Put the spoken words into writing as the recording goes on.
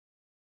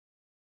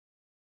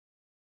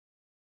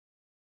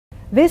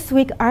This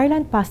week,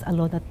 Ireland passed a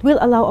law that will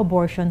allow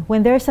abortion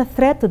when there is a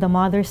threat to the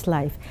mother's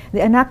life.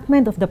 The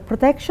enactment of the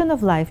Protection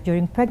of Life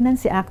During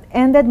Pregnancy Act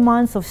ended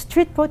months of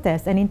street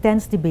protests and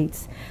intense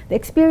debates. The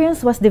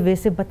experience was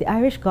divisive, but the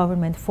Irish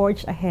government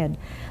forged ahead.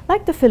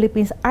 Like the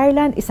Philippines,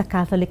 Ireland is a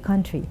Catholic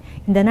country.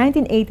 In the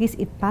 1980s,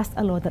 it passed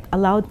a law that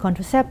allowed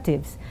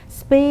contraceptives.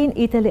 Spain,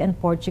 Italy, and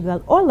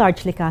Portugal, all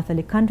largely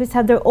Catholic countries,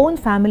 have their own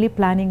family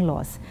planning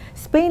laws.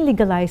 Spain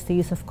legalized the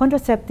use of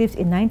contraceptives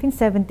in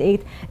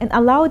 1978 and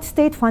allowed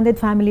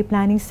state-funded family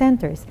planning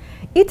centers.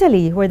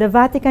 Italy, where the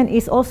Vatican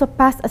is, also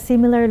passed a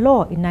similar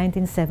law in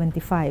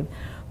 1975.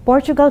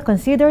 Portugal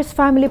considers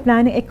family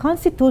planning a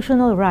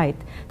constitutional right.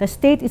 The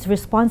state is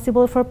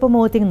responsible for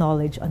promoting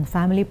knowledge on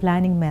family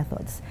planning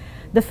methods.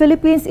 The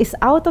Philippines is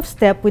out of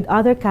step with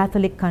other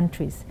Catholic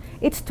countries.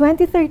 It's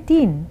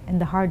 2013 and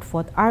the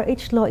hard-fought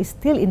RH law is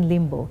still in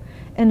limbo.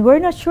 And we're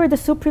not sure the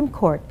Supreme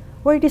Court,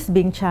 where it is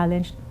being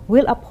challenged,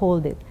 will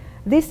uphold it.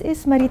 This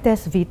is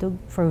Marites Vitug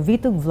for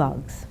Vitug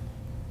Vlogs.